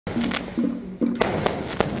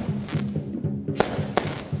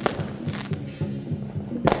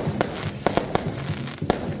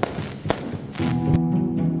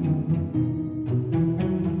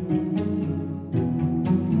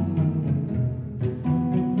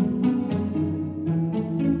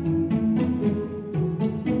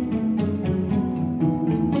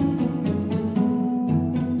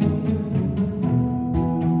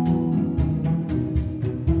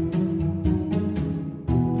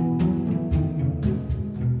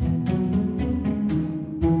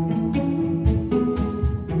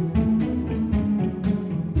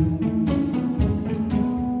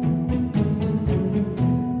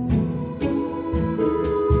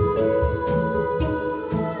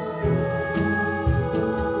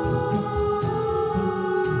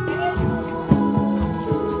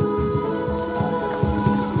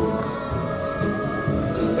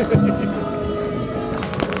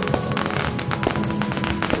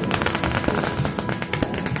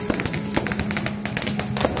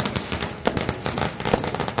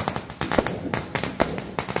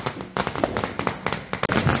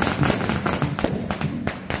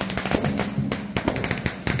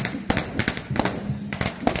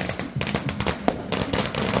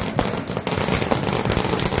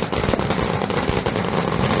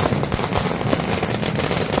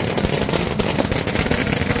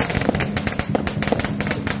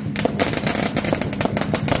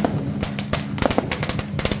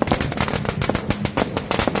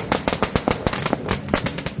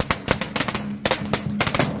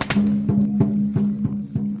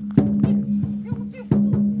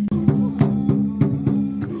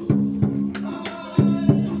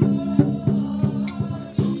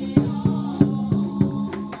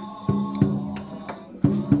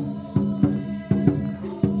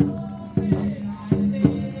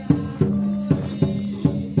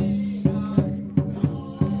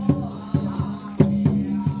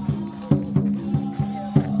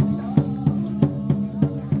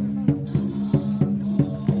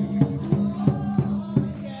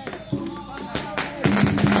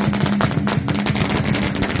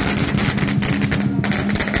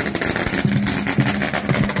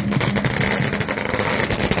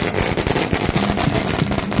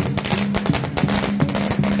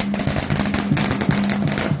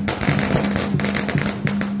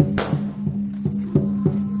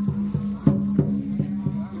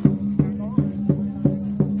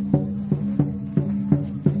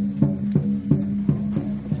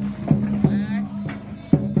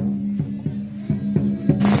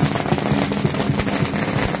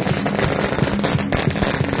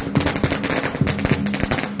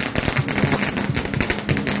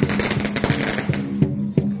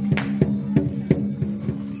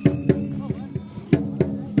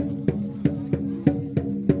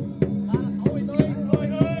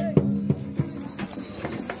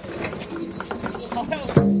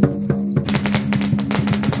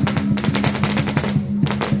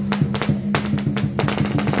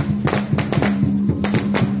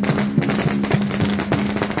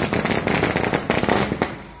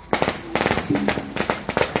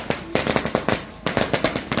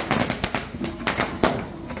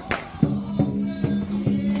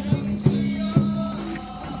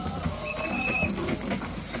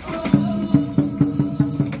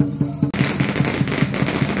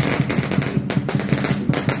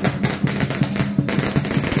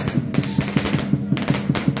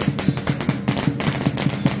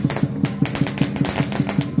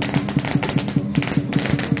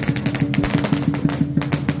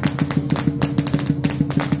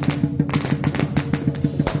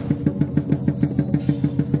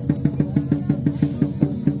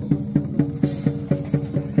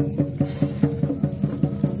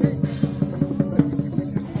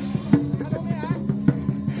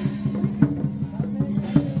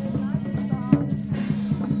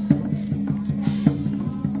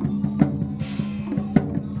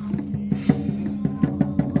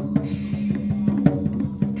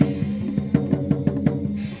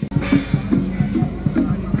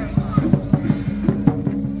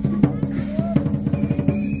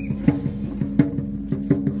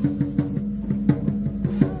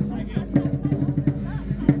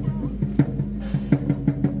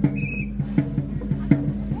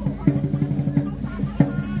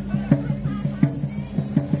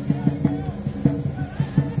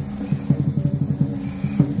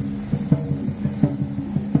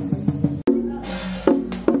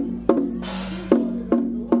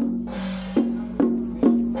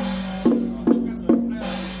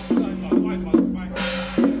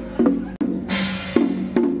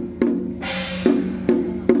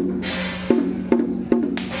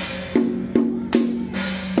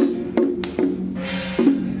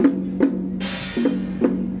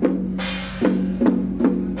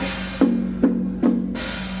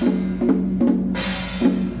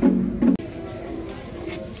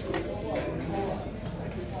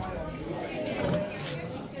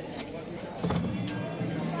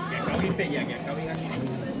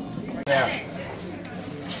对啊。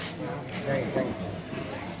可以。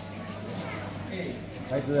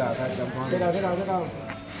开支啊，开灯光。这个。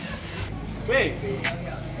喂。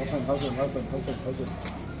好准。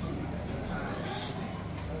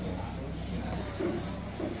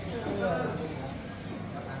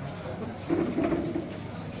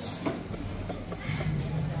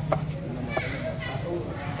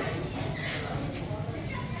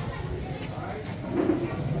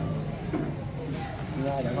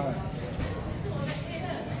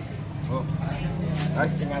来，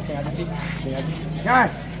请下啲，来，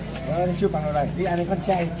我你手放落来，你安尼看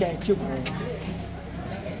车手放落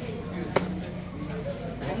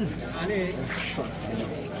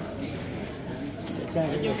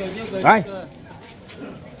来。来。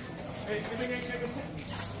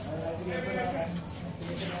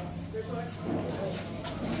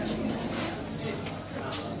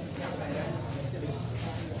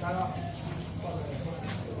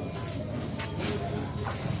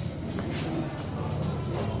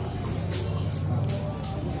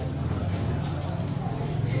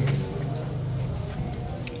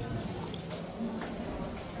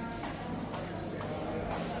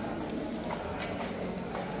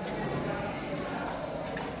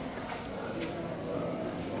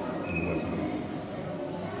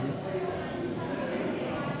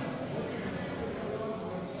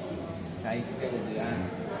Ahí se le da.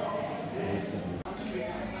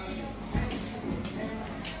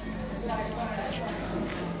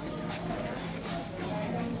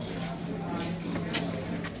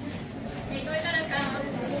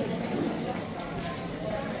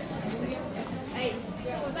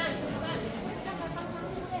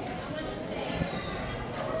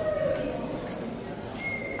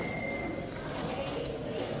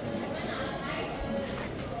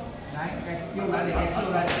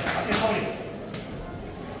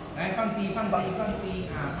 Đấy,放低，放低，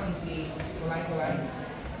过来，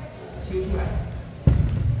抽出来。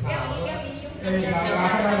马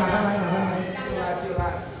上来，就来。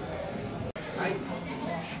来，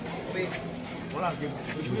飞，我拿不要，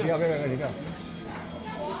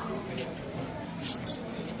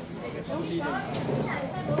出去一点。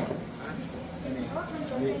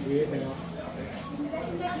约什么？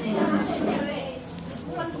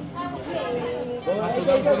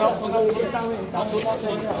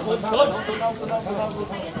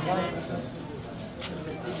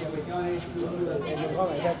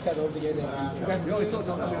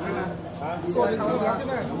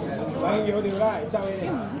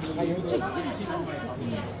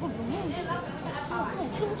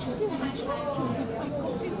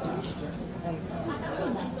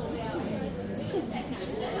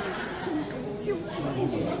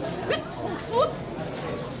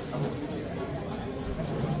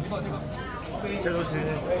这都是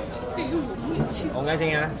我爱听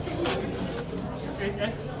啊！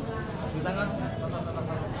第三个，第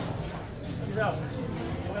三个，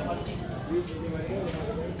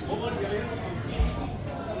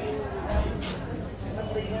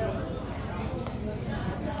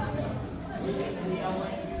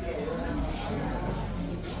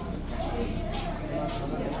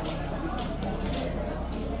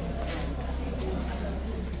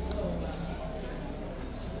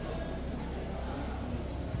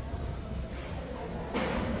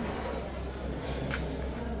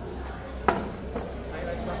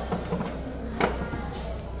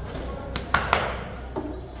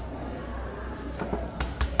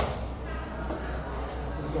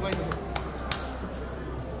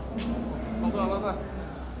快！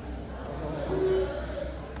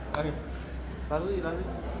来，打出去，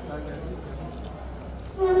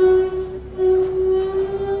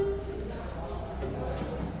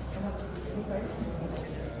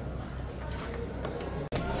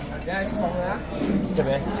现在是红的啊，这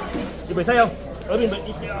边，预备下油，这边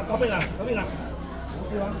靠边了。来，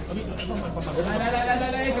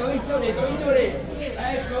走你，来，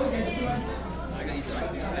走点。来个意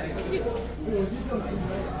思，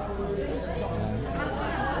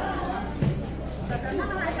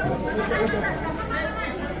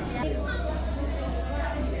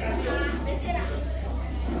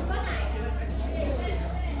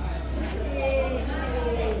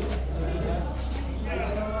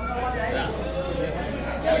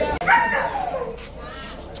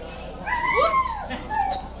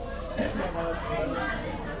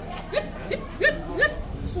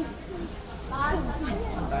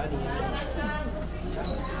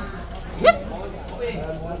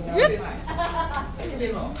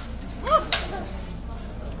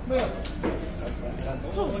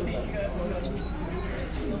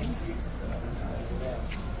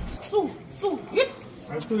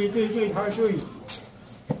注意，他注意。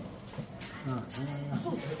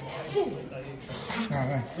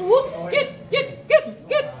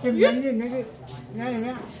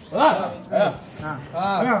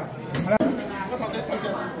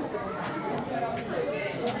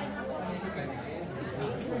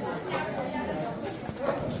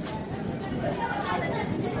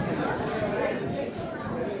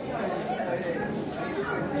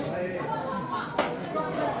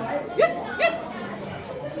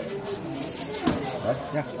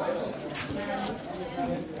nha.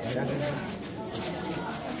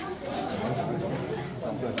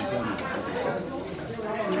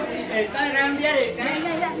 Tay em đi.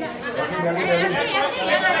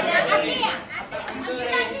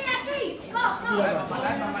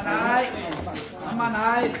 Mà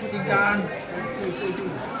này, tình cảm.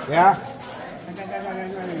 Dạ.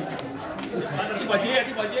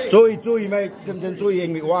 Chú ý mày, kim chú ý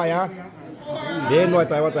anh bị hoài hả? Đến ngoài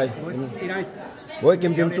tay. Đi đây. Với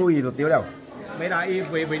kim chú ý được tiêu đâu? Mấy đại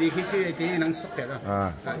về đi khi tí năng sốc kẹt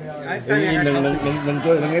à. Đừng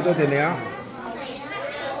chơi, đừng nghe tôi tiền này á.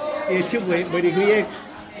 Trước về đi khi em.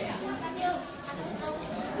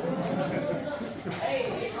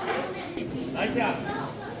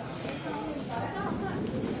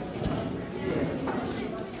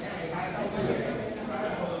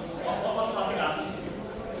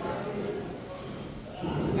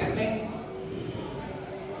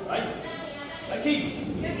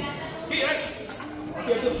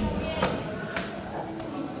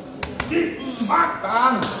 Phát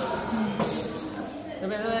càng.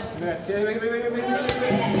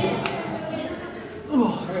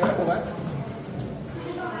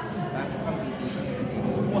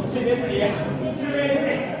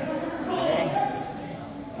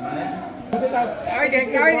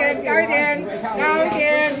 Coi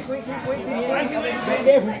tiền.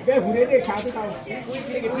 Để phụ đến để chào tới tao. Cái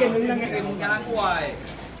tiền nó đang cái nhà lang quài.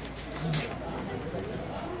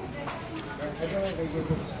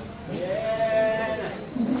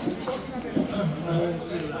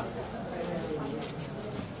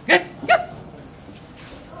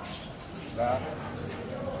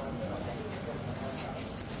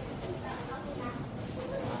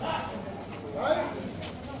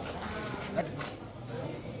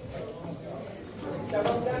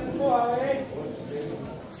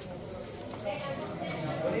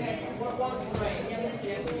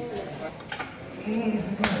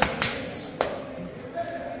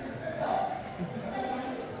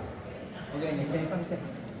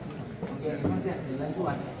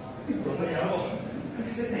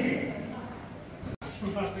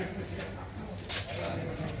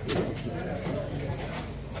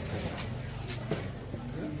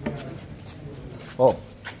 Ồ,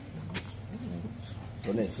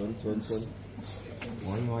 xuống này, xuống.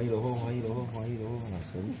 Hoài đồ là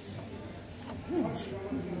xuống.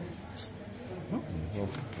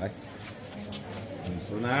 Đây.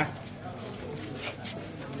 Xuống nè.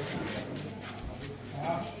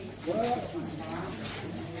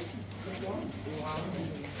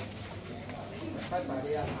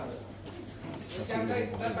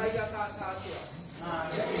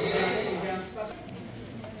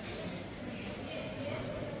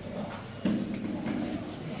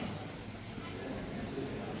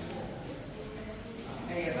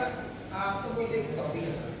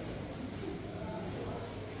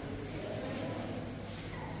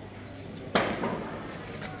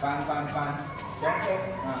 Phan xuống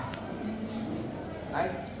à. Đấy,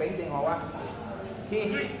 bánh xinh họ quá. Khi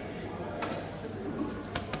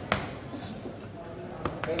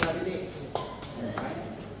đây là đi.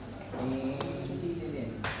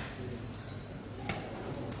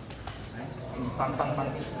 Phan.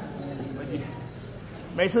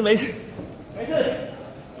没事。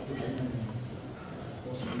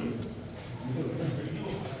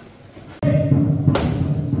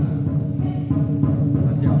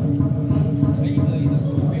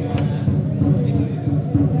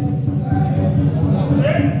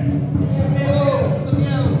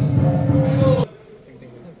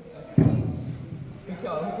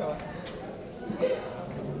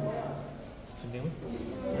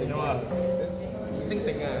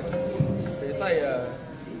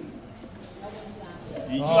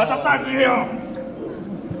執大佢啊！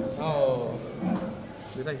哦，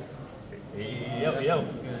你睇，有，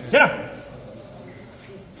行啦，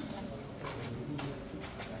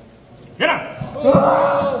行啦。我，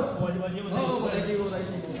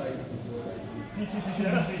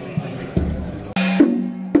去，